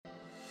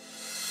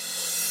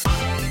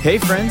Hey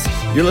friends,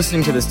 you're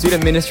listening to the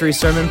Student Ministry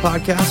Sermon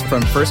Podcast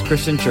from First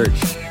Christian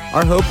Church.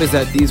 Our hope is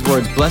that these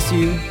words bless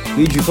you,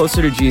 lead you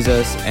closer to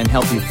Jesus, and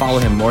help you follow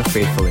him more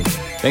faithfully.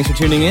 Thanks for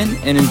tuning in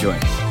and enjoy.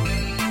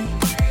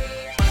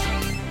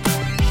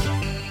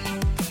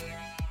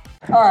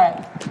 All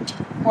right,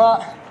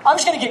 well, I'm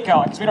just going to get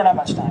going because we don't have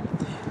much time.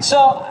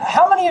 So,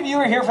 how many of you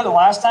were here for the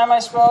last time I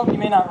spoke? You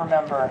may not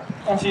remember.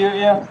 A few of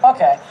you?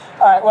 Okay.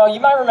 All right, well, you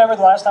might remember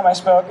the last time I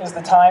spoke is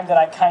the time that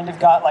I kind of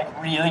got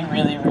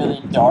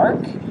really dark.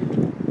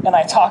 And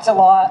I talked a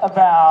lot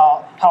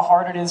about how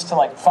hard it is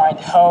to find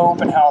hope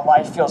and how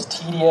life feels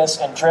tedious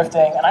and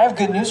drifting. And I have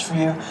good news for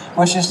you,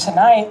 which is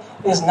tonight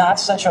is not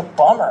such a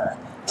bummer.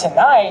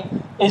 Tonight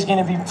is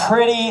going to be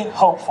pretty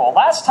hopeful.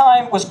 Last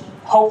time was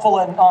hopeful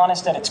and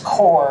honest at its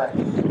core,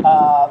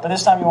 but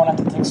this time you won't have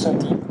to dig so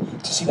deep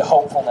to see the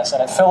hopefulness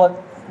in it.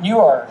 Philip,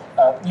 you're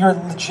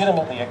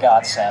legitimately a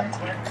godsend.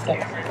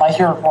 I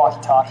hear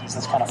walkie-talkies.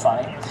 That's kind of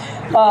funny.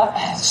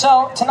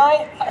 So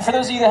tonight, for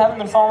those of you that haven't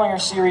been following our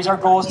series, our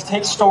goal is to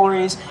take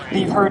stories that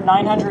you've heard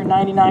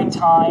 999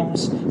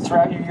 times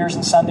throughout your years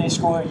in Sunday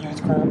school or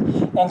youth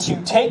group, and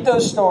to take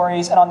those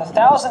stories and on the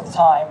 1,000th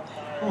time,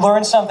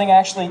 learn something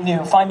actually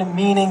new, find a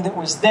meaning that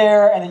was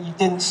there and that you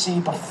didn't see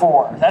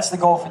before. That's the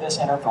goal for this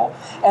interval.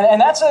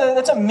 And that's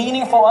a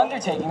meaningful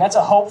undertaking. That's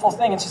a hopeful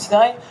thing. And so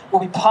tonight will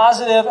be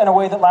positive in a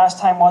way that last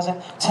time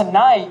wasn't.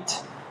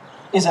 Tonight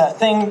is a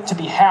thing to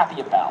be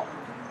happy about.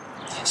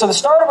 So the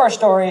start of our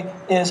story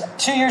is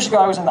 2 years ago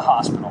I was in the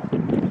hospital.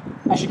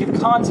 I should give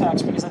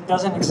context because it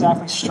doesn't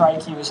exactly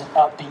strike you as an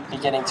upbeat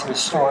beginning to a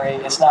story.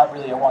 It's not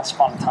really a once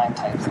upon a time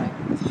type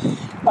thing.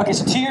 Okay,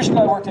 so 2 years ago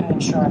I worked in an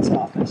insurance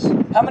office.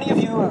 How many of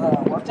you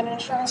have worked in an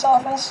insurance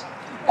office?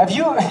 Have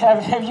you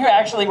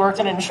actually worked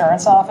in an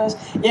insurance office?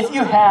 If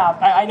you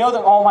have, I know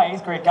that all my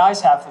 8th grade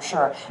guys have for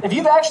sure. If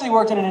you've actually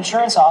worked in an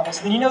insurance office,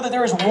 then you know that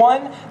there is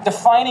one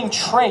defining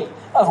trait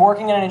of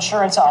working in an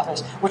insurance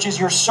office, which is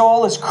your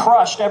soul is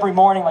crushed every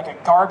morning like a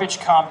garbage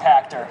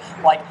compactor,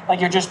 like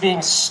you're just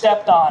being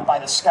stepped on by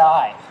the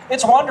sky.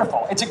 It's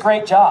wonderful. It's a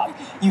great job.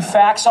 You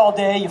fax all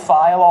day, you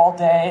file all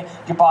day,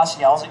 your boss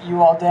yells at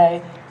you all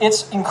day.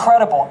 It's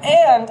incredible.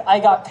 And I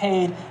got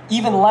paid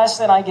even less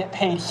than I get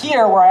paid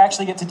here, where I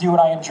actually get to do what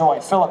I enjoy.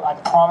 Philip,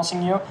 I'm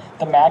promising you,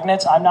 the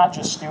magnets, I'm not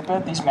just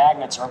stupid. These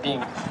magnets are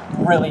being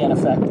really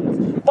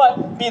ineffective.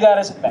 But be that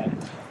as it may.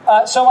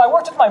 So I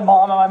worked with my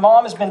mom, and my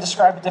mom has been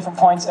described at different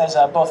points as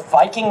both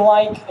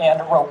Viking-like and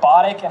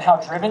robotic and how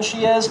driven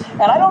she is.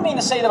 And I don't mean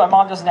to say that my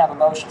mom doesn't have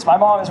emotions. My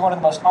mom is one of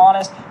the most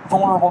honest,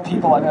 vulnerable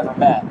people I've ever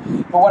met.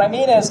 But what I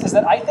mean is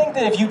that I think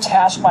that if you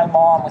task my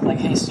mom with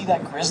hey, see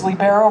that grizzly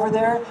bear over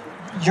there?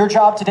 Your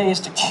job today is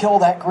to kill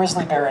that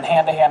grizzly bear in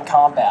hand-to-hand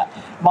combat.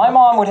 My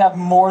mom would have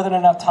more than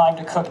enough time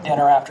to cook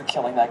dinner after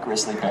killing that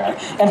grizzly bear.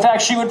 In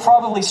fact, she would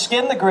probably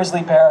skin the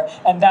grizzly bear,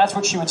 and that's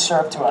what she would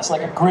serve to us,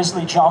 like a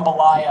grizzly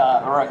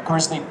jambalaya or a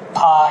grizzly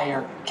pie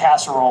or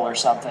casserole or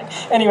something.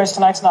 Anyways,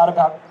 tonight's not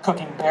about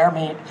cooking bear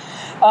meat.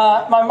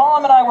 My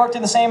mom and I worked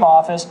in the same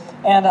office,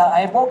 and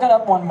I had woken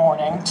up one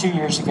morning 2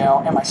 years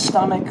ago, and my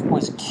stomach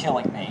was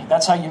killing me.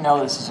 That's how you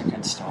know this is a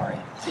good story.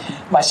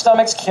 My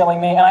stomach's killing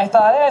me, and I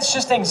thought, it's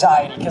just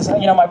anxiety, because,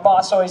 my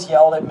boss always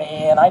yelled at me,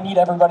 and I need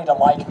everybody to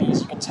like me,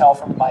 as you can tell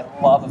from my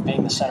love of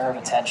being the center of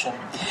attention.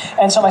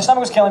 And so my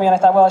stomach was killing me, and I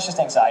thought, it's just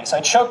anxiety. So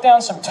I choked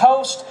down some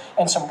toast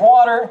and some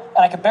water,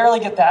 and I could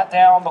barely get that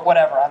down, but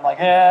whatever. I'm like,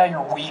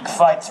 you're weak,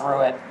 fight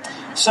through it.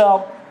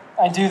 So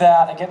I do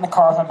that, I get in the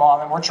car with my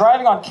mom, and we're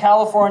driving on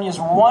California's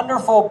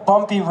wonderful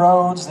bumpy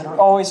roads that are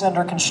always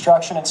under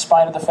construction in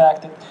spite of the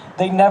fact that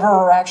they never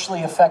are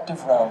actually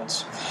effective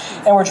roads.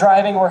 And we're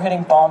driving, we're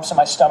hitting bumps, and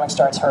my stomach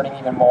starts hurting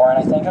even more, and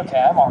I think, okay,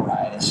 I'm all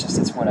right,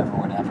 it's whatever.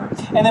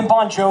 And then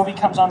Bon Jovi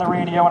comes on the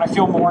radio, and I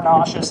feel more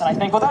nauseous, and I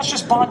think, well, that's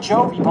just Bon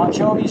Jovi. Bon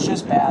Jovi's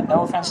just bad.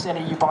 No offense to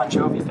any of you Bon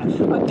Jovi fans.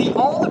 But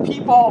all the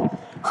people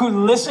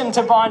who listened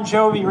to Bon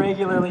Jovi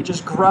regularly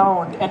just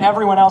groaned, and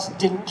everyone else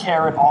didn't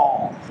care at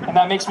all. And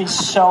that makes me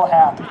so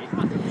happy.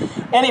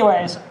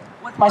 Anyways,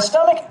 my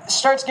stomach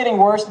starts getting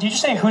worse. Did you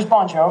say, who's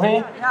Bon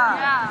Jovi?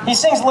 Yeah. He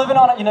sings Living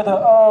on it,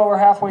 we're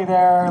halfway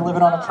there,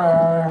 living on a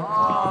prayer.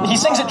 He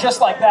sings it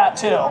just like that,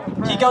 too.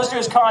 He goes to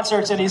his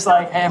concerts and he's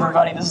like, hey,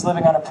 everybody, this is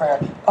Living on a Prayer.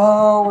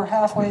 Oh, we're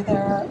halfway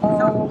there.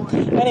 Oh.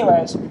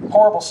 Anyways,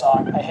 horrible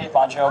song. I hate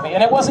Bon Jovi.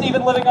 And it wasn't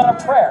even Living on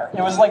a Prayer.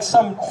 It was like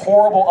some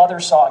horrible other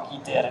song he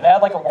did. It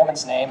had like a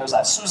woman's name. It was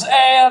like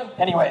Suzanne.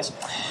 Anyways.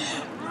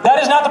 That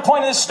is not the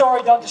point of this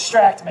story. Don't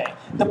distract me.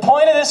 The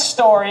point of this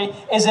story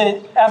is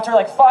that after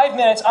 5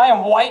 minutes, I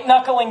am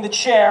white-knuckling the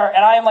chair,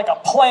 and I am like a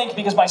plank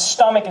because my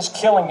stomach is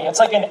killing me. It's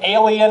like an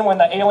alien when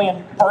the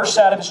alien bursts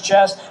out of his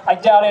chest. I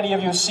doubt any of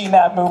you have seen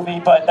that movie,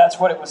 but that's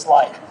what it was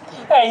like.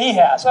 Hey, he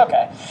has.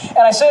 Okay. And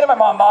I say to my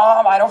mom,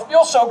 Mom, I don't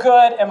feel so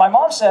good. And my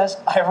mom says,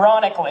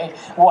 ironically,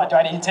 what, do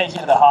I need to take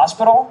you to the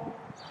hospital?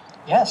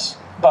 Yes.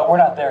 But we're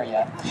not there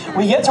yet.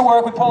 We get to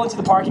work, we pull into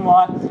the parking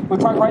lot, we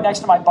park right next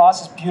to my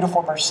boss's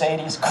beautiful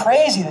Mercedes.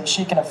 Crazy that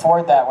she can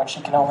afford that when she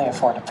can only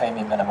afford to pay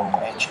me minimum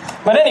wage.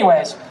 But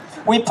anyways,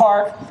 We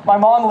park. My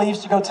mom leaves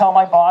to go tell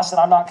my boss that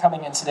I'm not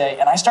coming in today.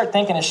 And I start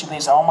thinking as she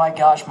leaves, oh my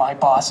gosh, my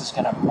boss is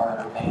going to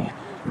murder me.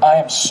 I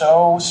am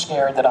so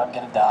scared that I'm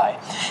going to die.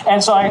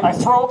 And so I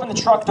throw open the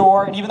truck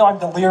door, and even though I'm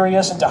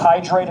delirious and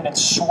dehydrated and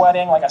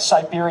sweating like a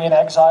Siberian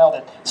exile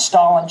that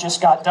Stalin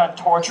just got done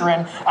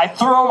torturing, I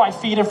throw my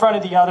feet in front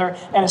of the other,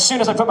 and as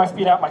soon as I put my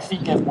feet out, my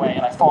feet give way,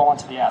 and I fall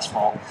onto the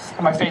asphalt.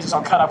 And my face is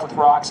all cut up with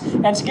rocks.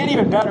 And to get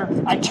even better,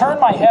 I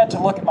turn my head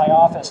to look at my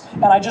office,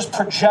 and I just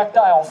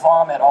projectile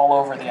vomit all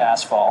over the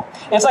asphalt.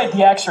 It's like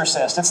The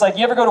Exorcist. It's like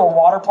you ever go to a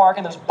water park,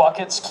 and those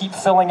buckets keep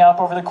filling up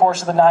over the course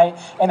of the night,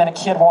 and then a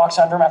kid walks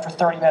under them after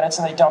 30 minutes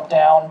and they dump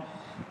down.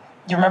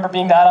 You remember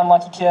being that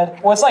unlucky kid?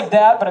 Well, it's like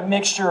that, but a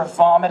mixture of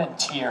vomit and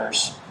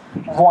tears.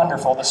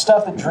 Wonderful. The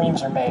stuff that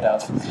dreams are made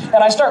of. And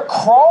I start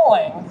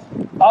crawling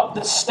up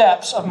the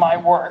steps of my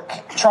work,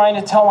 trying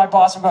to tell my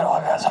boss, I'm going, oh,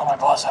 I gotta tell my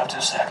boss I'm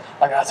too sick.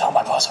 I gotta tell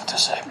my boss I'm too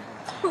sick.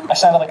 I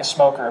sounded like a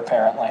smoker,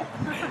 apparently.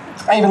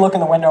 I even look in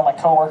the window, and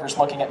my coworker's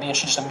looking at me, and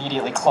she just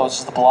immediately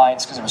closes the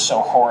blinds because it was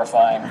so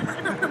horrifying.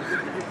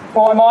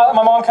 Well,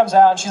 my mom comes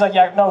out, and she's like,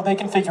 yeah, no, they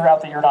can figure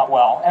out that you're not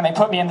well. And they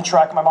put me in the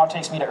truck, and my mom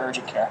takes me to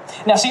urgent care.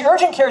 Now, see,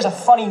 urgent care is a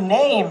funny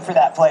name for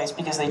that place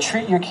because they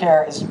treat your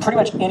care as pretty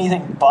much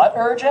anything but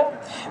urgent.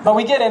 But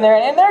we get in there,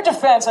 and in their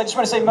defense, I just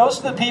want to say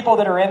most of the people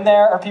that are in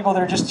there are people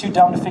that are just too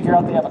dumb to figure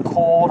out they have a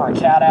cold or a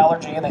cat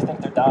allergy, and they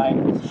think they're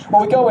dying.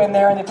 Well, we go in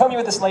there, and they put me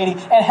with this lady.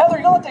 And Heather,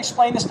 you'll have to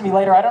explain this to me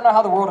later. I don't know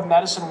how the world of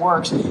medicine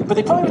works, but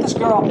they put me with this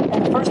girl,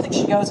 and the first thing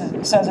she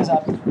says is,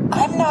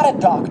 I'm not a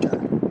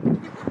doctor.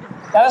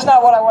 That is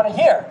not what I want to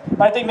hear.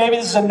 But I think maybe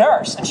this is a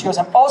nurse. And she goes,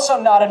 I'm also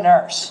not a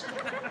nurse.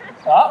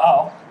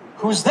 Uh-oh.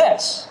 Who's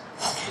this?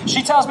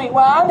 She tells me,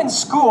 well, I'm in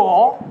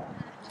school.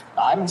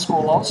 I'm in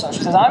school also.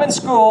 She says, I'm in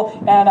school,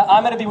 and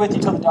I'm going to be with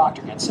you till the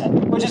doctor gets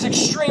in, which is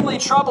extremely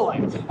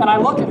troubling. And I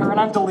look at her, and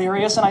I'm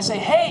delirious, and I say,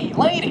 hey,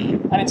 lady.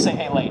 I didn't say,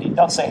 hey, lady.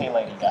 Don't say, hey,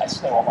 lady,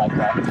 guys. They won't like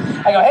that.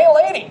 I go, hey,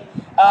 lady,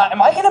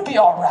 am I going to be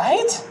all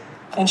right?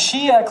 And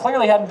she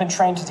clearly hadn't been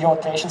trained to deal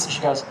with patients, and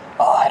she goes,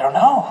 oh, I don't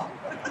know.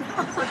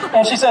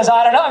 And she says,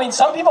 I don't know. I mean,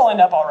 some people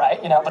end up all right,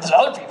 but there's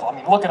other people. I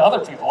mean, look at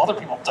other people. Other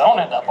people don't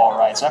end up all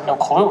right, so I have no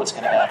clue what's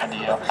going to happen to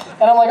you.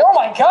 And I'm like, oh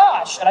my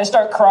gosh. And I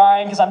start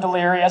crying because I'm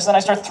delirious. Then I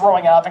start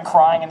throwing up and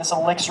crying, and this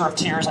elixir of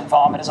tears and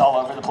vomit is all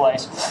over the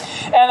place.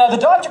 And the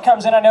doctor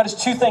comes in. I notice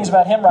two things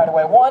about him right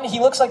away. One, he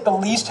looks like the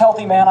least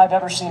healthy man I've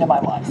ever seen in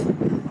my life.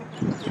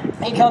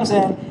 He comes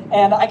in,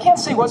 and I can't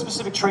say what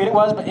specific trait it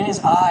was, but in his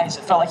eyes,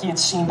 it felt like he had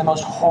seen the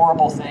most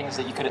horrible things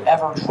that you could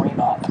ever dream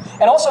up.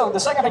 And also,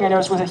 the second thing I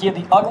noticed was that he had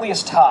the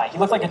ugliest tie. He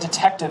looked like a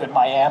detective in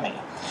Miami.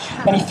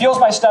 And he feels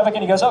my stomach,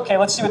 and he goes, okay,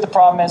 let's see what the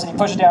problem is. And he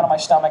pushes down on my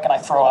stomach, and I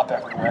throw up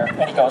everywhere.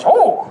 And he goes,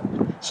 oh,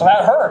 so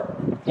that hurt.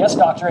 Yes,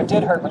 doctor, it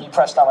did hurt when you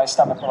pressed on my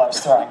stomach while I was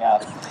throwing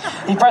up.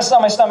 He presses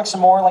on my stomach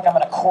some more, like I'm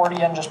an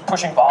accordion, just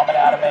pushing vomit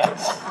out of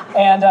me.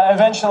 And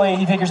eventually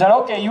he figures out,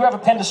 okay, you have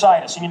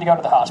appendicitis. You need to go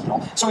to the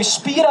hospital. So we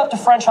speed up to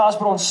French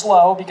Hospital in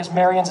slow because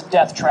Marion's a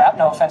death trap.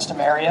 No offense to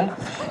Marion.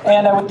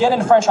 And we get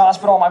into French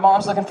Hospital. My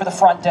mom's looking for the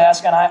front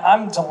desk, and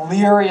I'm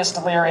delirious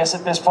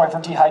at this point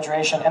from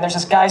dehydration. And there's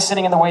this guy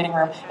sitting in the waiting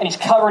room, and he's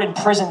covered in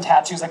prison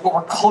tattoos, like what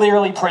were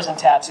clearly prison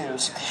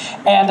tattoos.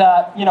 And,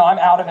 I'm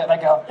out of it, and I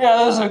go,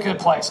 yeah, this is a good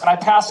place. And I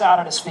pass out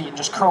at his feet and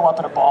just curl up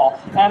in a ball.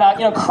 And,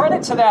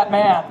 credit to that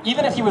man.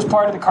 Even if he was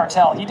part of the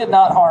cartel, he did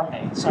not harm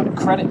me. So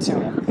credit to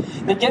him.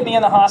 They get me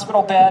in the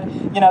hospital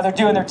bed. They're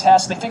doing their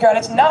tests. They figure out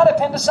it's not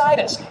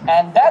appendicitis.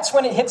 And that's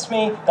when it hits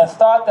me, the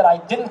thought that I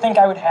didn't think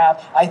I would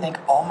have. I think,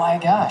 oh my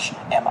gosh,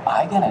 am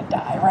I going to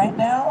die right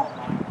now?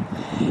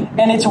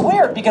 And it's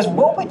weird because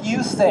what would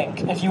you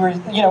think if you were,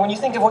 when you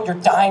think of what your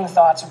dying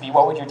thoughts would be,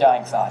 what would your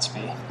dying thoughts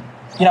be?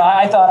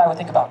 I thought I would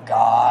think about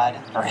God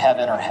or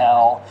heaven or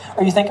hell.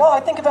 Or you think, oh,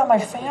 I think about my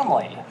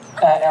family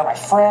or my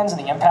friends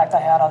and the impact I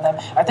had on them.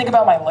 I think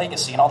about my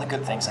legacy and all the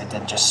good things I did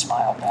and just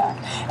smile back.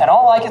 And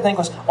all I could think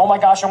was, oh my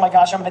gosh, I'm going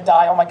to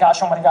die. Oh my gosh,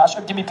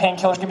 give me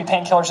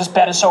painkillers. This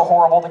bed is so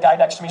horrible. The guy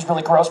next to me is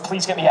really gross.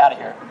 Please get me out of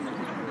here.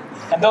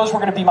 And those were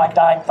going to be my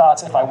dying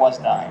thoughts if I was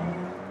dying.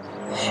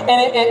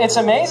 And it's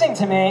amazing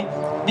to me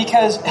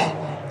because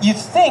you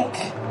think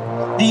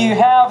that you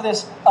have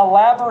this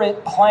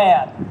elaborate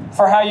plan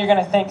for how you're going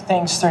to think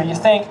things through. You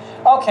think,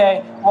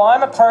 okay, well,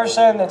 I'm a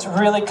person that's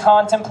really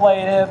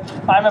contemplative.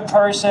 I'm a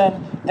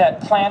person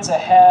that plans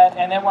ahead.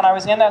 And then when I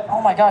was in that,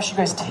 oh my gosh, you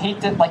guys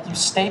taped it like you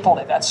stapled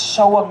it. That's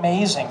so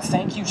amazing.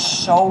 Thank you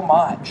so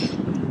much.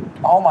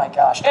 Oh my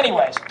gosh.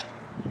 Anyways,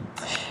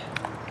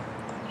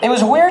 it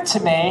was weird to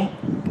me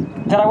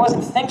that I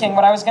wasn't thinking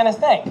what I was going to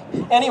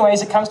think.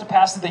 Anyways, it comes to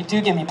pass that they do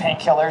give me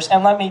painkillers,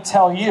 and let me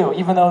tell you,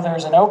 even though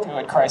there's an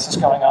opioid crisis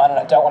going on, and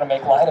I don't want to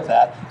make light of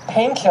that,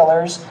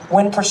 painkillers,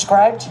 when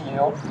prescribed to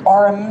you,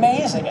 are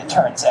amazing, it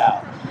turns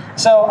out.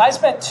 So I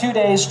spent 2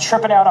 days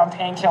tripping out on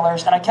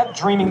painkillers, and I kept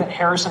dreaming that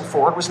Harrison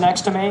Ford was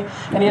next to me,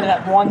 and he had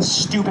that one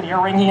stupid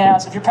earring he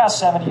has. If you're past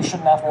 70, you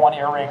shouldn't have one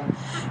earring.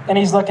 And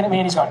he's looking at me,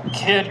 and he's going,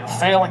 kid, you're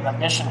failing the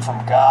mission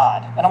from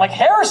God. And I'm like,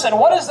 Harrison,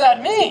 what does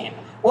that mean?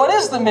 What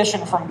is the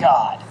mission from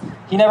God?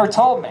 He never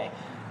told me.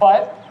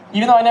 But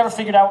Even though I never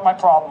figured out what my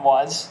problem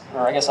was,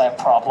 or I guess I have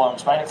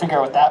problems, but I didn't figure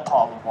out what that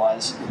problem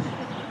was,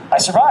 I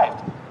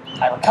survived.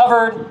 I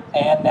recovered,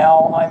 and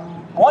now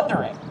I'm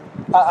wondering.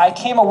 I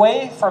came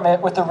away from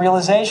it with the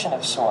realization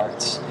of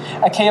sorts.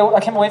 I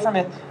came away from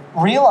it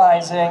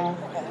realizing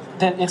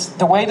that it's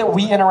the way that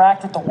we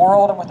interact with the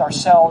world and with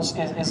ourselves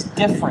is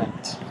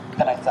different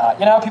than I thought.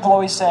 You know how people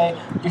always say,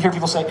 you hear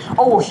people say,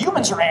 oh, well,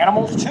 humans are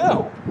animals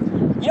too.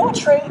 You know what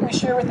trait we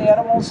share with the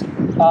animals?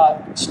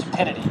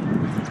 Stupidity.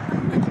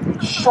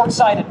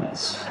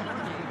 Short-sightedness.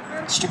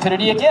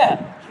 Stupidity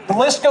again. The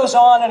list goes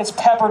on, and it's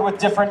peppered with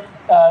different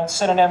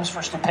synonyms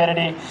for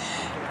stupidity.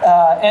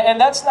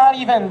 And that's not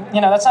even,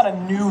 that's not a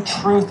new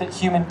truth that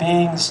human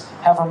beings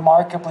have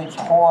remarkably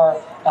poor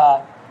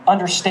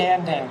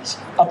understandings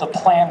of the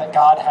plan that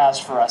God has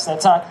for us.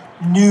 That's not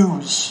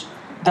news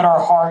that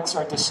our hearts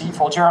are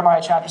deceitful.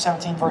 Jeremiah chapter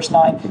 17, verse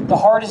 9, the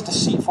heart is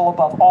deceitful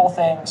above all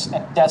things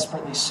and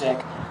desperately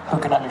sick. Who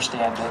can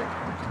understand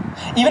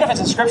it? Even if it's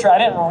in Scripture, I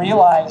didn't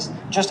realize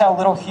just how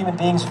little human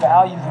beings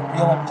value the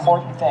real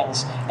important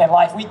things in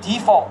life. We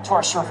default to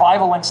our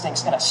survival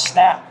instincts in a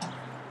snap.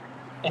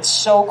 It's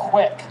so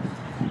quick.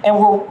 And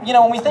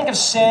when we think of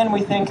sin,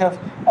 we think of,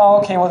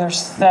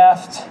 there's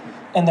theft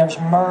and there's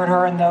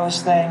murder and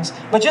those things.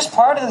 But just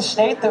part of the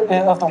state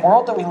of the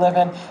world that we live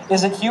in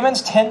is that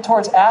humans tend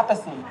towards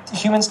apathy.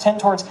 Humans tend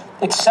towards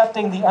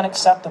accepting the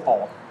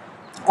unacceptable.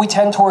 We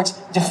tend towards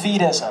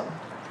defeatism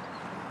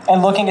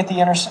and looking at the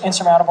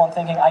insurmountable and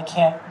thinking, I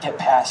can't get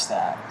past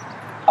that.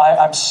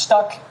 I'm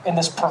stuck in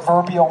this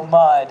proverbial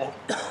mud,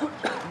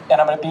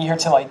 and I'm going to be here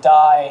till I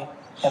die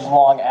and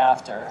long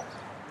after.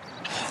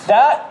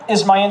 That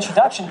is my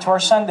introduction to our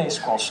Sunday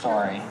school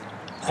story.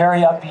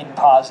 Very upbeat and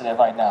positive,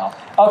 I know.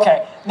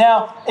 Okay,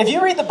 now, if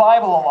you read the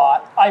Bible a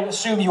lot, I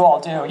assume you all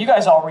do. You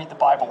guys all read the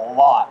Bible a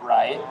lot,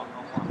 right?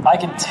 I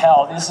can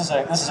tell this is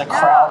a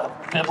crowd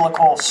of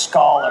biblical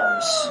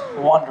scholars.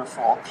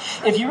 Wonderful.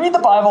 If you read the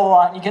Bible a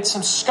lot and you get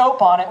some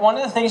scope on it, one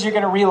of the things you're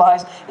going to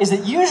realize is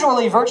that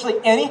usually virtually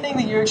anything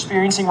that you're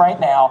experiencing right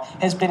now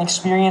has been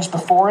experienced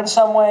before in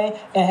some way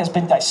and has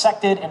been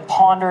dissected and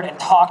pondered and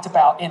talked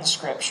about in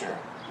Scripture.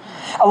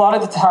 A lot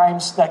of the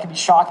times that can be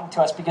shocking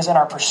to us because in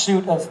our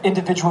pursuit of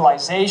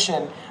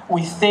individualization,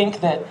 we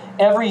think that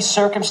every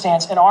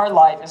circumstance in our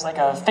life is like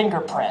a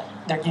fingerprint.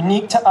 They're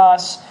unique to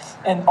us,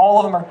 and all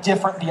of them are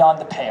different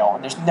beyond the pale,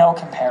 and there's no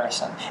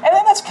comparison. And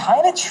then that's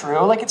kind of true.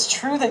 Like, it's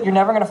true that you're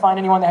never going to find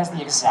anyone that has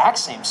the exact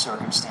same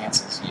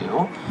circumstance as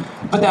you.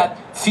 But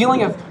that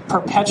feeling of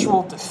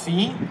perpetual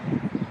defeat,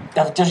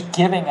 of just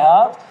giving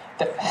up,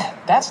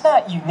 that's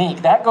not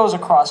unique. That goes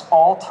across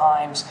all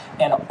times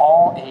and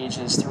all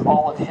ages through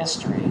all of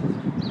history.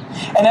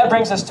 And that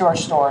brings us to our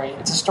story.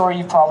 It's a story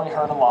you've probably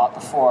heard a lot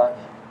before.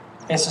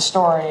 It's the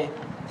story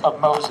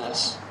of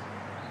Moses.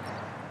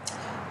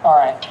 All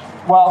right.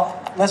 Well,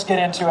 let's get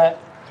into it.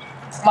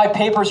 My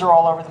papers are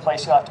all over the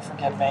place. You'll have to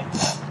forgive me.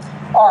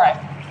 All right.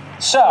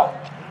 So,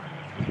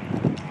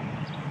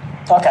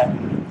 okay.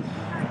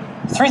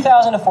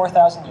 3,000 to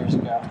 4,000 years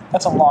ago.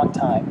 That's a long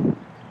time.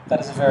 That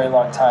is a very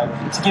long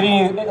time. To give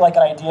you like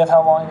an idea of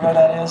how long ago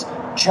that is,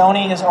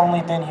 Joni has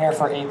only been here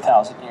for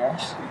 8,000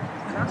 years.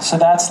 So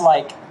that's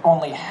like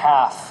only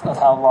half of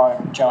how long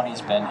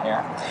Joni's been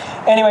here.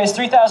 Anyways,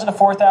 3,000 to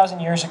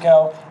 4,000 years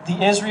ago,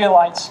 the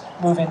Israelites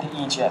move into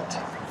Egypt.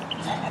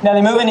 Now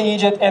they move into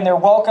Egypt and they're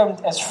welcomed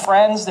as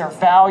friends, they're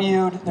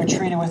valued, they're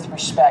treated with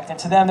respect. And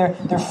to them,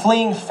 they're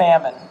fleeing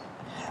famine.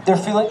 They're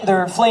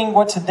fleeing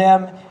what to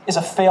them is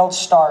a failed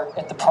start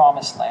at the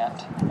promised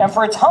land. And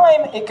for a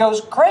time, it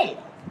goes great.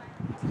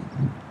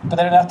 But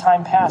then enough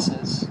time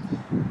passes,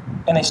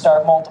 and they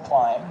start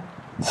multiplying.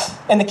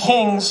 And the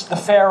kings, the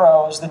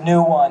pharaohs, the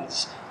new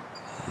ones,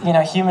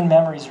 human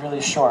memory is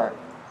really short.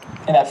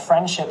 And that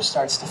friendship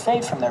starts to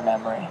fade from their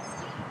memory.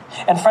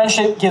 And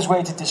friendship gives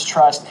way to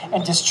distrust,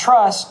 and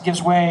distrust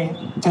gives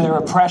way to their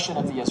oppression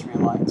of the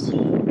Israelites.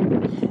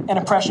 And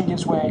oppression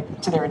gives way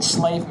to their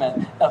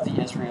enslavement of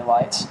the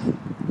Israelites.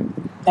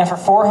 And for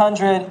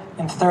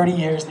 430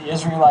 years, the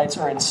Israelites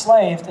are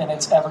enslaved, and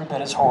it's every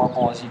bit as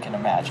horrible as you can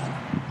imagine.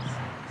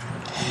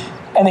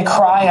 And they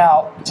cry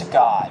out to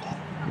God.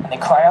 And they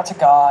cry out to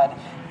God,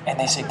 and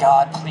they say,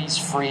 God, please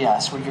free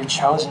us. We're your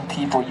chosen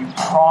people. You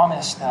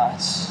promised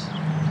us.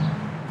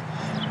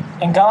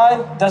 And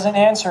God doesn't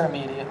answer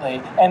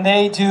immediately. And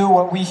they do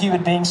what we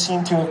human beings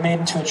seem to have made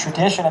into a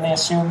tradition, and they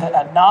assume that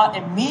a not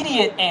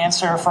immediate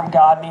answer from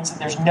God means that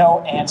there's no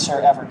answer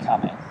ever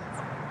coming.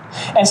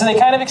 And so they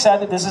kind of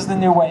accept that this is the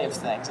new way of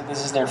things, that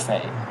this is their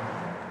fate.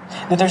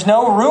 That there's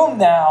no room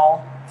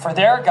now for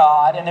their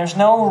God, and there's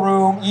no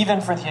room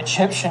even for the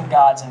Egyptian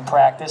gods in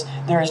practice.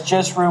 There is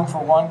just room for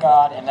one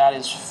God, and that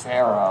is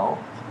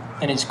Pharaoh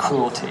and his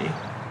cruelty.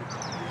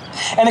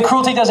 And the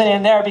cruelty doesn't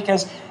end there,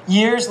 because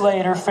years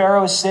later,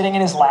 Pharaoh is sitting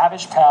in his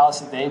lavish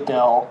palace that they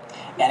built,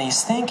 and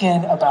he's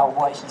thinking about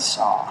what he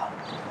saw.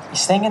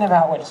 He's thinking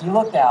about when he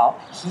looked out,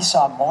 he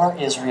saw more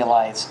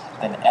Israelites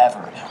than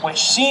ever,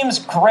 which seems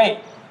great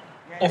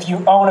if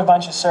you own a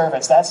bunch of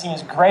servants. That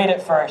seems great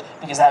at first,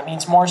 because that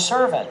means more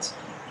servants.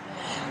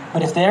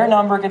 But if their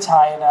number gets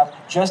high enough,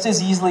 just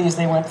as easily as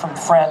they went from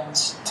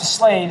friends to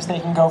slaves, they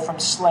can go from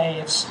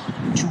slaves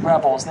to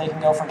rebels. They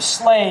can go from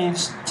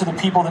slaves to the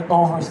people that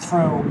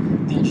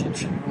overthrew the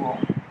Egyptian rule.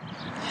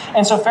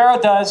 And so Pharaoh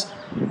does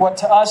what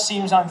to us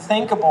seems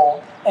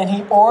unthinkable, and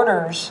he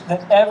orders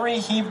that every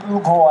Hebrew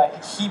boy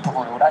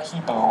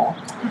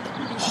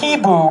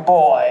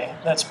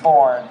that's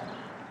born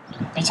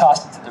be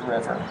tossed into the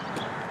river.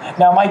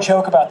 Now, my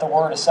joke about the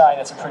word aside,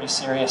 that's a pretty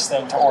serious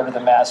thing to order the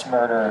mass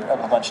murder of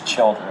a bunch of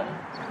children.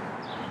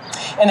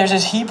 And there's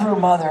this Hebrew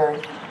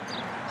mother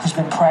who's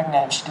been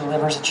pregnant. She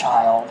delivers a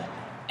child,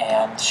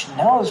 and she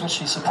knows what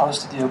she's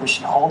supposed to do, but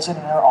she holds it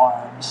in her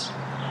arms,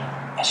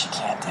 and she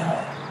can't do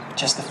it.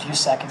 Just the few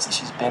seconds that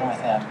she's been with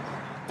him,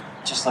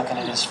 just looking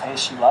at his face,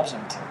 she loves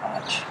him too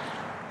much.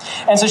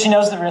 And so she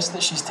knows the risk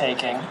that she's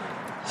taking.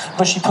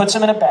 But she puts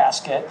him in a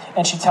basket,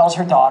 and she tells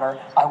her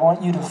daughter, I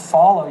want you to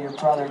follow your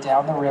brother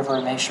down the river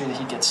and make sure that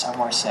he gets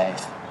somewhere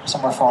safe,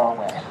 somewhere far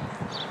away.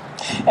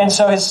 And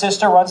so his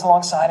sister runs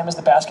alongside him as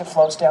the basket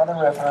floats down the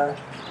river.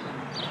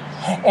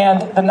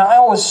 And the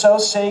Nile was so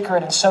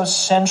sacred and so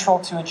central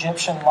to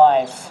Egyptian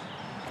life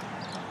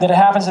that it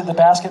happens that the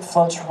basket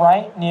floats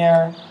right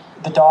near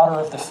the daughter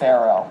of the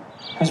Pharaoh,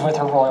 who's with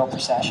her royal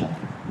procession.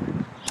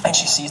 And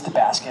she sees the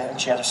basket,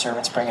 and she has her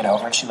servants bring it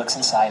over, and she looks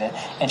inside it,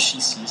 and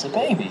she sees a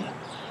baby.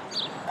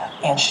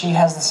 And she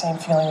has the same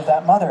feeling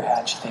that mother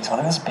had. She thinks,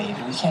 this baby,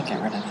 we can't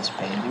get rid of this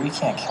baby. We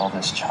can't kill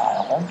this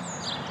child.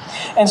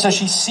 And so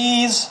she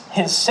sees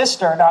his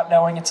sister, not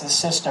knowing it's his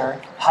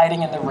sister,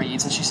 hiding in the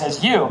reeds. And she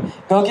says, you,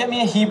 go get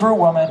me a Hebrew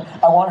woman.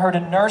 I want her to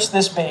nurse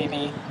this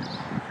baby,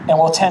 and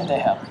we'll tend to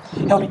him.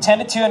 He'll be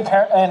tended to in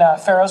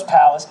Pharaoh's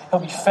palace. He'll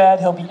be fed.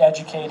 He'll be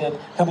educated.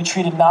 He'll be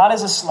treated not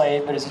as a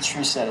slave, but as a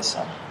true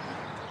citizen.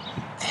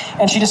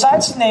 And she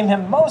decides to name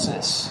him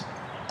Moses,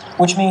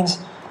 which means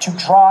to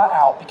draw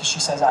out, because she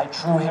says, I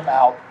drew him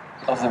out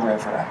of the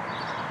river.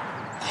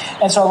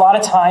 And so a lot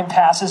of time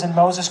passes, and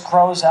Moses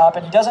grows up,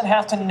 and he doesn't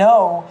have to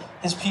know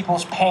his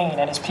people's pain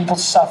and his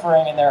people's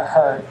suffering and their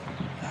hurt.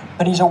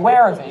 But he's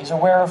aware of it. He's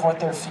aware of what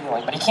they're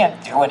feeling. But he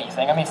can't do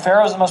anything. I mean,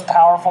 Pharaoh's the most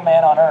powerful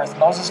man on earth.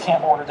 Moses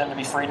can't order them to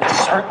be freed. And he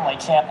certainly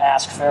can't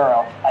ask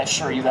Pharaoh, I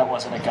assure you that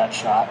wasn't a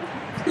gunshot.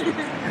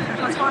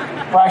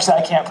 Well, actually,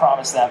 I can't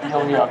promise that, but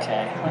you'll be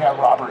okay. We got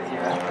Robert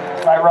here.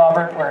 Right,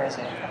 Robert? Where is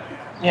he?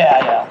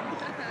 Yeah.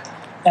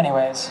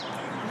 Anyways,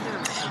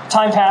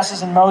 time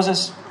passes, and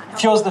Moses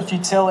feels the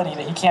futility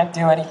that he can't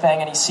do anything,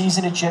 and he sees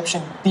an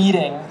Egyptian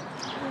beating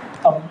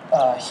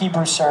a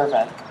Hebrew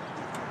servant.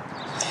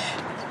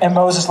 And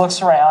Moses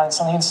looks around, and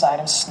something inside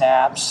him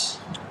snaps,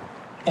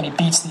 and he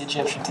beats the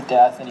Egyptian to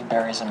death, and he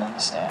buries him in the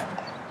sand.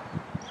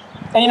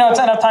 And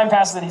enough time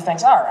passes that he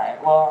thinks, all right,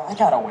 well, I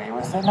got away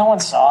with it. No one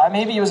saw it.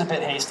 Maybe it was a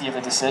bit hasty of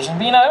a decision,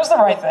 but it was the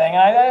right thing.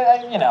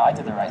 I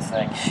did the right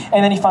thing.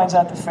 And then he finds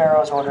out that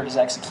Pharaoh has ordered his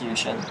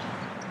execution.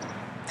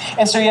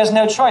 And so he has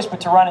no choice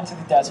but to run into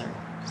the desert.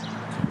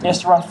 He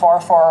has to run far,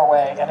 far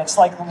away, and it's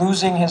like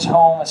losing his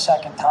home a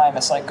second time.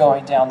 It's like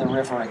going down the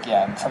river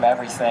again from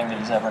everything that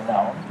he's ever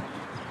known.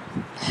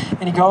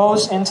 And he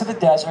goes into the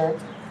desert,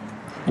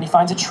 and he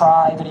finds a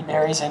tribe, and he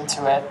marries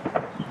into it.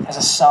 Has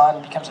a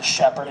son, becomes a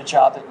shepherd, a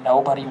job that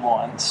nobody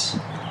wants.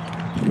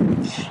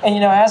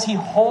 And as he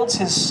holds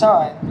his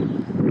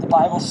son, the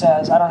Bible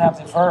says, I don't have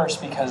the verse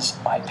because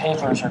my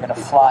papers are going to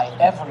fly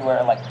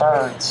everywhere like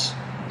birds.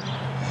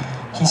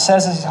 He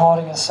says as he's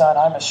holding his son,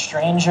 I'm a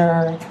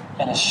stranger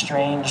in a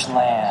strange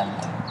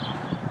land.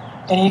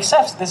 And he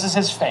accepts this is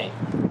his fate.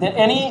 That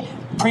any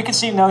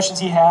preconceived notions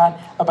he had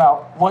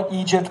about what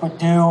Egypt would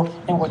do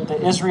and what the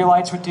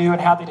Israelites would do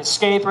and how they'd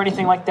escape or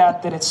anything like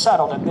that, that it's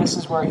settled, and this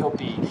is where he'll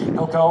be.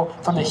 He'll go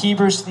from the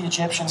Hebrews to the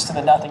Egyptians to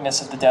the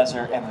nothingness of the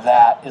desert, and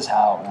that is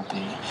how it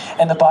will be.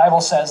 And the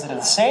Bible says that at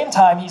the same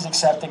time he's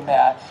accepting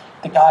that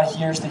God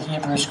hears the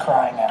Hebrews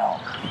crying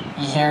out.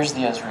 He hears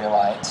the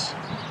Israelites.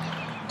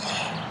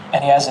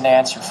 And he has an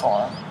answer for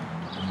them.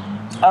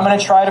 I'm going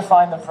to try to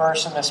find the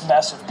verse in this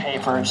mess of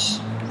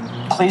papers.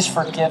 Please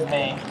forgive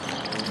me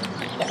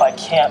if I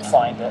can't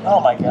find it.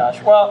 Oh my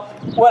gosh. Well,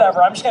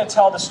 whatever. I'm just going to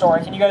tell the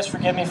story. Can you guys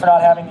forgive me for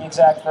not having the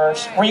exact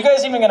verse? Were you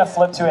guys even going to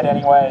flip to it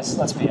anyways?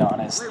 Let's be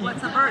honest. Wait,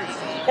 what's the verse?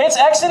 It's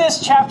Exodus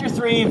chapter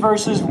 3,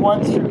 verses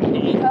 1 through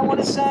 8, I want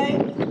to say.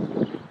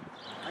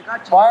 I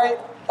got you. Why?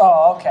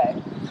 Oh,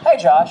 okay. Hey,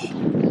 Josh.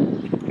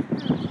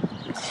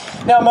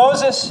 Now,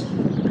 Moses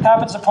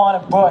happens upon a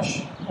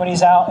bush when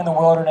he's out in the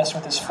wilderness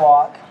with his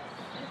flock.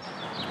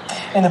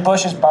 And the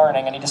bush is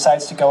burning, and he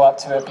decides to go up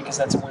to it because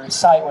that's a weird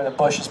sight where the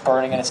bush is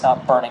burning and it's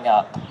not burning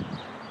up.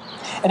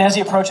 And as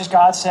he approaches,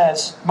 God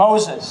says,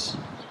 Moses,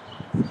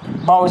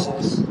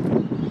 Moses.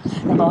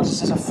 And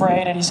Moses is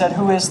afraid, and he said,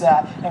 who is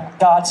that? And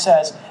God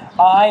says,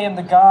 I am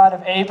the God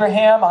of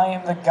Abraham, I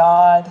am the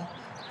God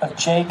of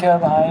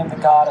Jacob, I am the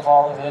God of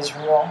all of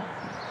Israel.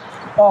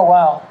 Oh,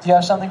 wow. Do you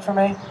have something for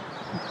me?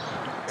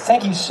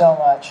 Thank you so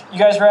much. You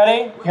guys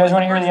ready? You guys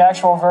want to hear the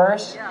actual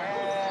verse?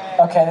 Yeah.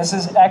 Okay, this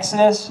is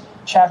Exodus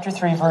chapter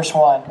 3, verse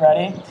 1.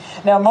 Ready?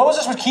 Now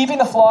Moses was keeping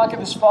the flock of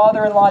his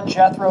father-in-law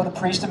Jethro, the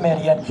priest of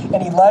Midian,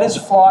 and he led his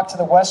flock to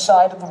the west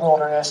side of the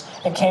wilderness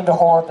and came to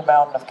Horeb, the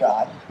mountain of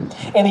God.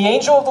 And the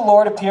angel of the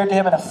Lord appeared to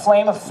him in a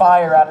flame of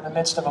fire out of the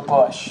midst of a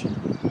bush.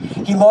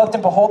 He looked,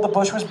 and behold, the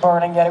bush was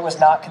burning, yet it was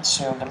not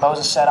consumed. And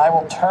Moses said, I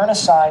will turn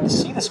aside to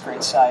see this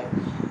great sight,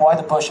 why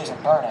the bush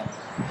isn't burning.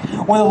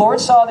 When the Lord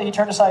saw that he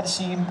turned aside to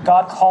see him,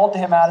 God called to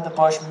him out of the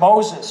bush,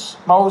 Moses,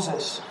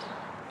 Moses.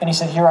 And he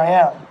said, here I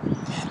am.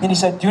 Then he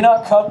said, do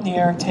not come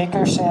near, take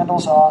your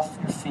sandals off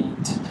your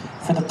feet,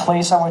 for the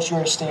place on which you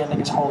are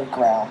standing is holy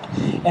ground.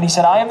 And he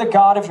said, I am the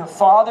God of your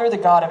father, the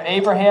God of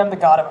Abraham, the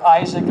God of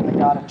Isaac, and the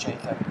God of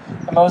Jacob.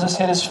 And Moses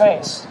hid his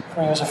face,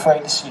 for he was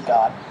afraid to see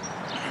God.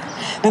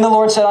 Then the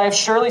Lord said, I have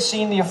surely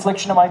seen the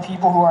affliction of my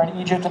people who are in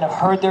Egypt and have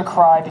heard their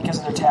cry because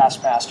of their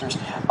taskmasters.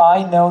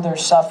 I know their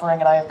suffering,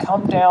 and I have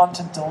come down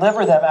to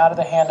deliver them out of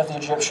the hand of the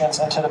Egyptians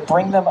and to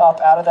bring them up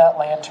out of that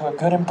land to a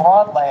good and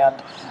broad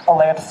land, a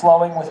land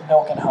flowing with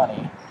milk and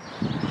honey.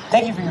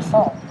 Thank you for your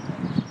phone.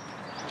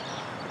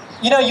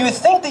 You know, you would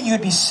think that you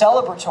would be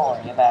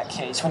celebratory in that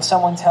case when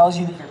someone tells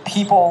you that your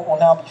people will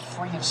now be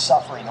free of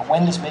suffering. The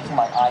wind is making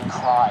my eye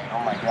cry.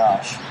 Oh my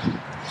gosh.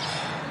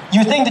 You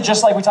would think that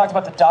just like we talked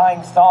about the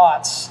dying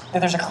thoughts, that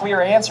there's a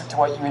clear answer to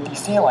what you would be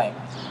feeling.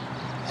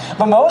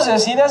 But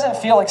Moses, he doesn't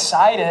feel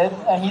excited,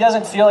 and he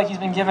doesn't feel like he's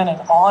been given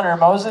an honor.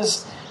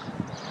 Moses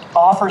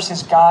offers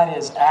his God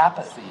his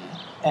apathy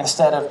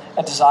instead of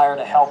a desire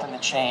to help in the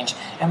change.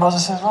 And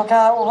Moses says, well,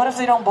 God, what if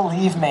they don't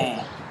believe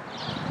me?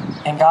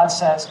 And God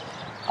says,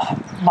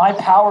 my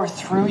power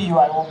through you,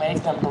 I will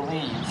make them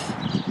believe.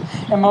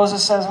 And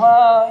Moses says,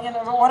 well,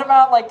 but what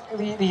about like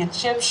the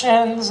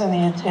Egyptians and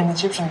the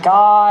Egyptian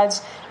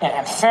gods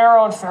and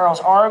Pharaoh and Pharaoh's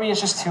army is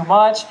just too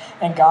much.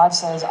 And God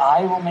says,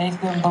 I will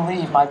make them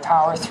believe my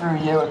power through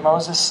you. And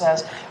Moses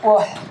says,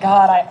 well,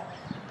 God,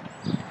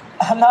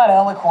 I'm not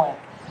eloquent.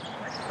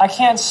 I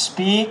can't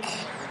speak.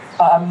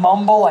 I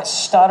mumble. I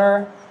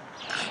stutter.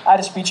 I had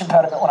a speech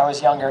impediment when I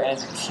was younger, and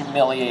it's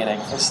humiliating.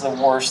 It's the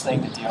worst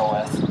thing to deal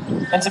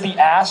with. And to be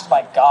asked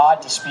by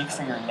God to speak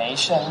for your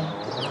nation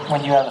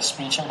when you have a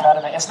speech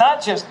impediment, it's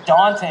not just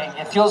daunting.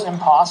 It feels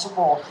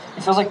impossible.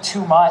 It feels like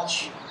too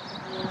much.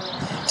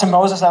 To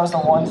Moses, that was the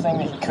one thing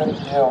that he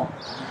couldn't do.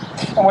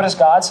 And what does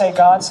God say?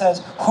 God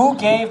says, who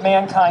gave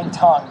mankind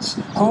tongues?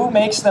 Who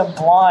makes them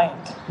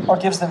blind or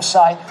gives them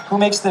sight? Who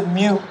makes them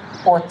mute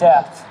or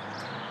deaf?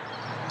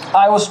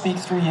 I will speak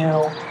through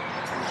you,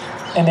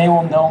 and they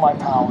will know my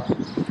power.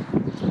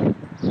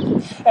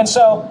 And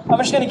so I'm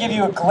just going to give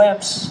you a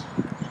glimpse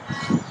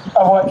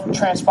of what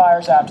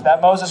transpires after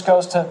that. Moses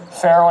goes to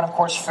Pharaoh, and of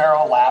course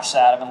Pharaoh laughs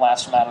at him and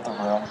laughs him out of the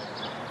room.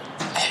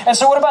 And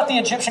so what about the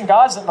Egyptian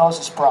gods that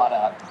Moses brought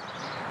up?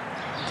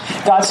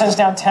 God sends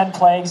down 10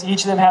 plagues,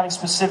 each of them having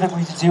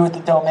specifically to do with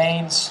the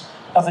domains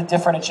of the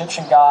different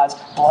Egyptian gods.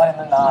 Blood in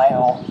the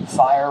Nile,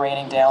 fire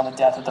raining down, the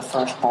death of the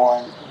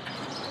firstborn.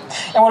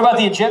 And what about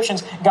the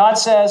Egyptians? God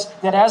says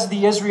that as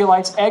the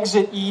Israelites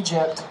exit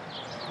Egypt,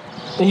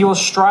 that he will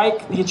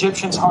strike the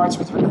Egyptians' hearts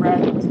with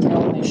regret and with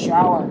guilt, and they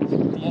shower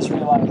the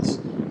Israelites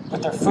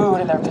with their food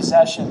and their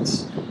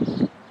possessions.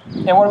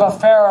 And what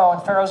about Pharaoh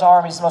and Pharaoh's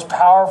army? He's the most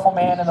powerful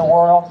man in the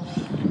world.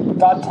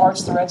 God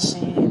parts the Red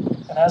Sea,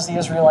 and as the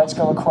Israelites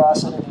go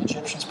across it and the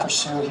Egyptians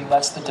pursue, he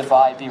lets the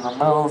divide be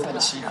removed and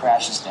the sea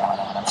crashes down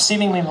on them,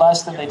 seemingly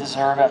less than they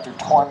deserve after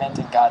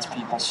tormenting God's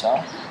people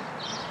so.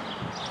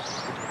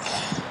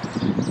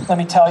 Let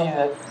me tell you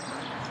that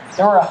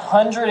there were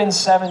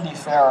 170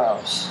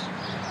 pharaohs.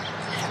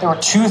 There were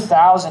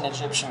 2,000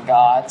 Egyptian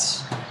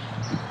gods.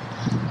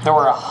 There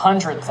were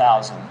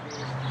 100,000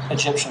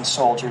 Egyptian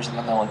soldiers in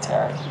the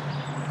military.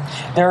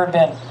 There have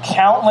been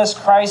countless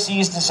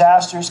crises,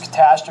 disasters,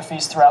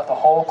 catastrophes throughout the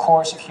whole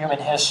course of human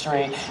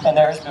history, and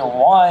there's been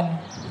one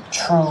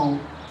true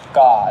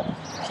God.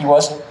 He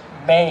wasn't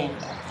made.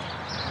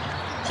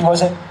 He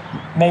wasn't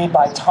made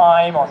by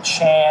time or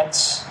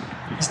chance.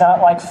 He's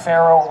not like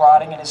Pharaoh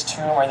rotting in his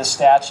tomb or the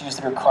statues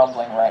that are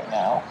crumbling right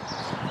now.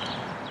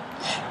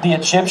 The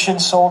Egyptian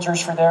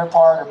soldiers, for their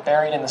part, are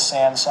buried in the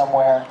sand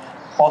somewhere,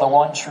 while the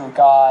one true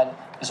God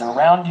is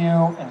around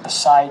you and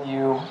beside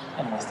you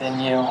and within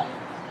you.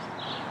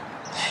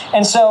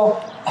 And so,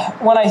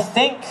 when I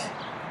think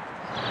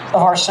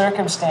of our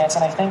circumstance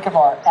and I think of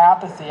our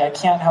apathy, I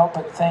can't help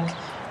but think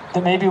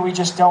that maybe we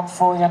just don't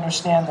fully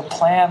understand the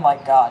plan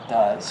like God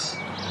does.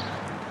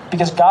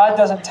 Because God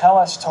doesn't tell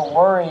us to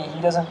worry. He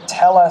doesn't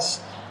tell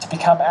us to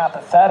become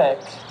apathetic.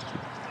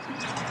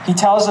 He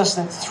tells us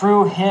that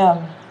through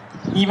him,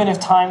 even if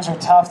times are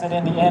tough, that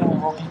in the end we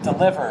will be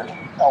delivered.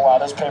 Oh wow,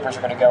 those papers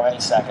are going to go any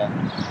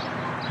second.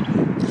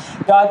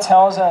 God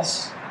tells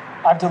us,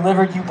 I've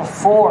delivered you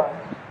before.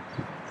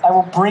 I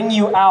will bring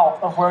you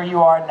out of where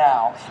you are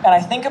now. And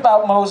I think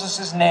about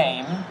Moses'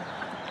 name.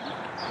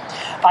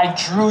 I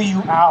drew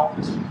you out.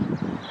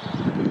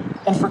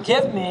 And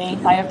forgive me,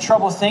 I have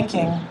trouble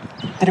thinking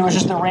that it was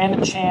just a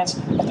random chance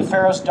of the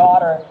Pharaoh's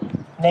daughter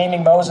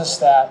naming Moses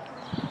that.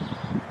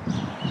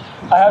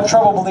 I have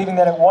trouble believing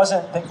that it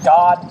wasn't that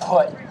God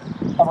put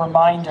a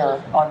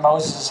reminder on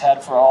Moses'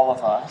 head for all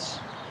of us.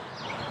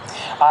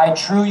 I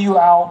drew you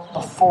out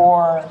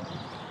before.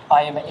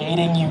 I am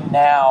aiding you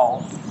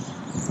now.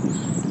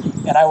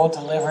 And I will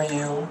deliver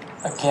you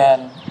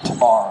again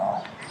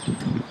tomorrow.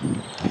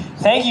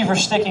 Thank you for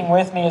sticking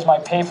with me as my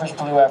papers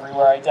blew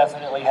everywhere. I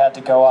definitely had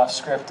to go off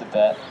script a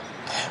bit.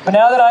 But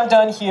now that I'm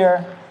done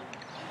here,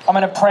 I'm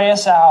going to pray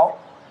us out,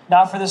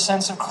 not for the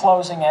sense of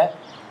closing it,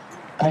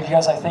 but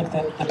because I think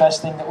that the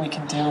best thing that we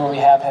can do when we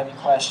have heavy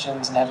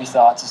questions and heavy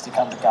thoughts is to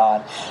come to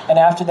God. And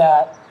after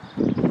that,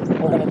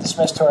 we're going to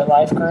dismiss to our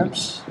life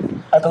groups.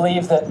 I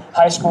believe that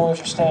high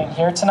schoolers are staying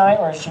here tonight,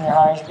 whereas junior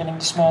highers are getting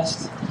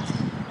dismissed.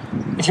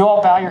 If you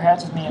all bow your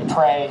heads with me and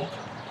pray,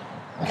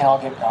 we can all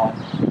get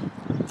going.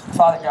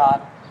 Father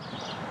God,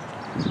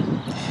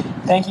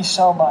 thank you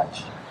so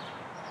much.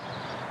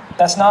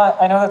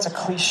 I know that's a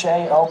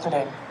cliche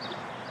opening,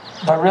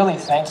 but really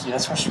thank you.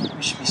 That's what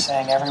we should be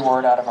saying. Every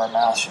word out of our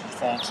mouth should be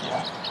thank you.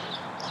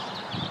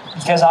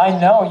 Because I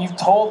know you've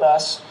told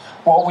us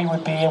what we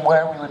would be and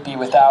where we would be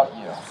without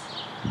you.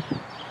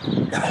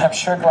 And I'm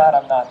sure glad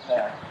I'm not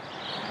there.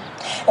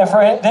 And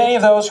for any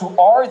of those who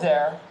are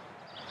there,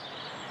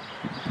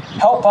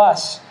 help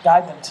us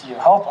guide them to you.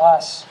 Help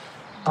us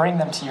bring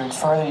them to you and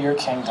further your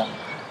kingdom.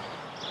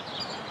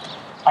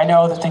 I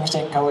know that things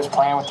didn't go as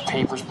planned with the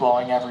papers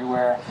blowing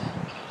everywhere,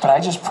 but I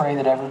just pray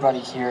that everybody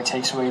here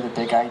takes away the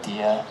big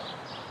idea,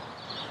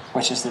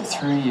 which is that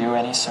through you,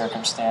 any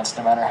circumstance,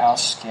 no matter how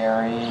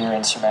scary or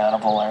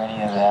insurmountable or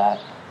any of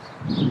that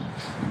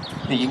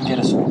you can get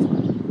us over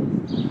it.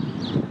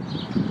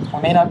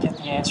 We may not get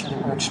the answer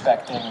that we're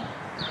expecting,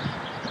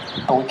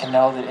 but we can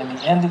know that in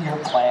the end of your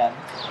plan,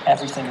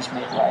 everything is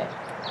made right.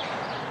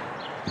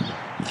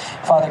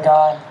 Father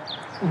God,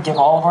 we give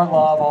all of our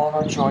love, all of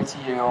our joy to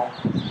you,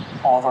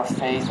 all of our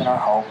faith and our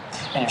hope.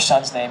 In your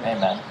Son's name,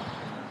 amen.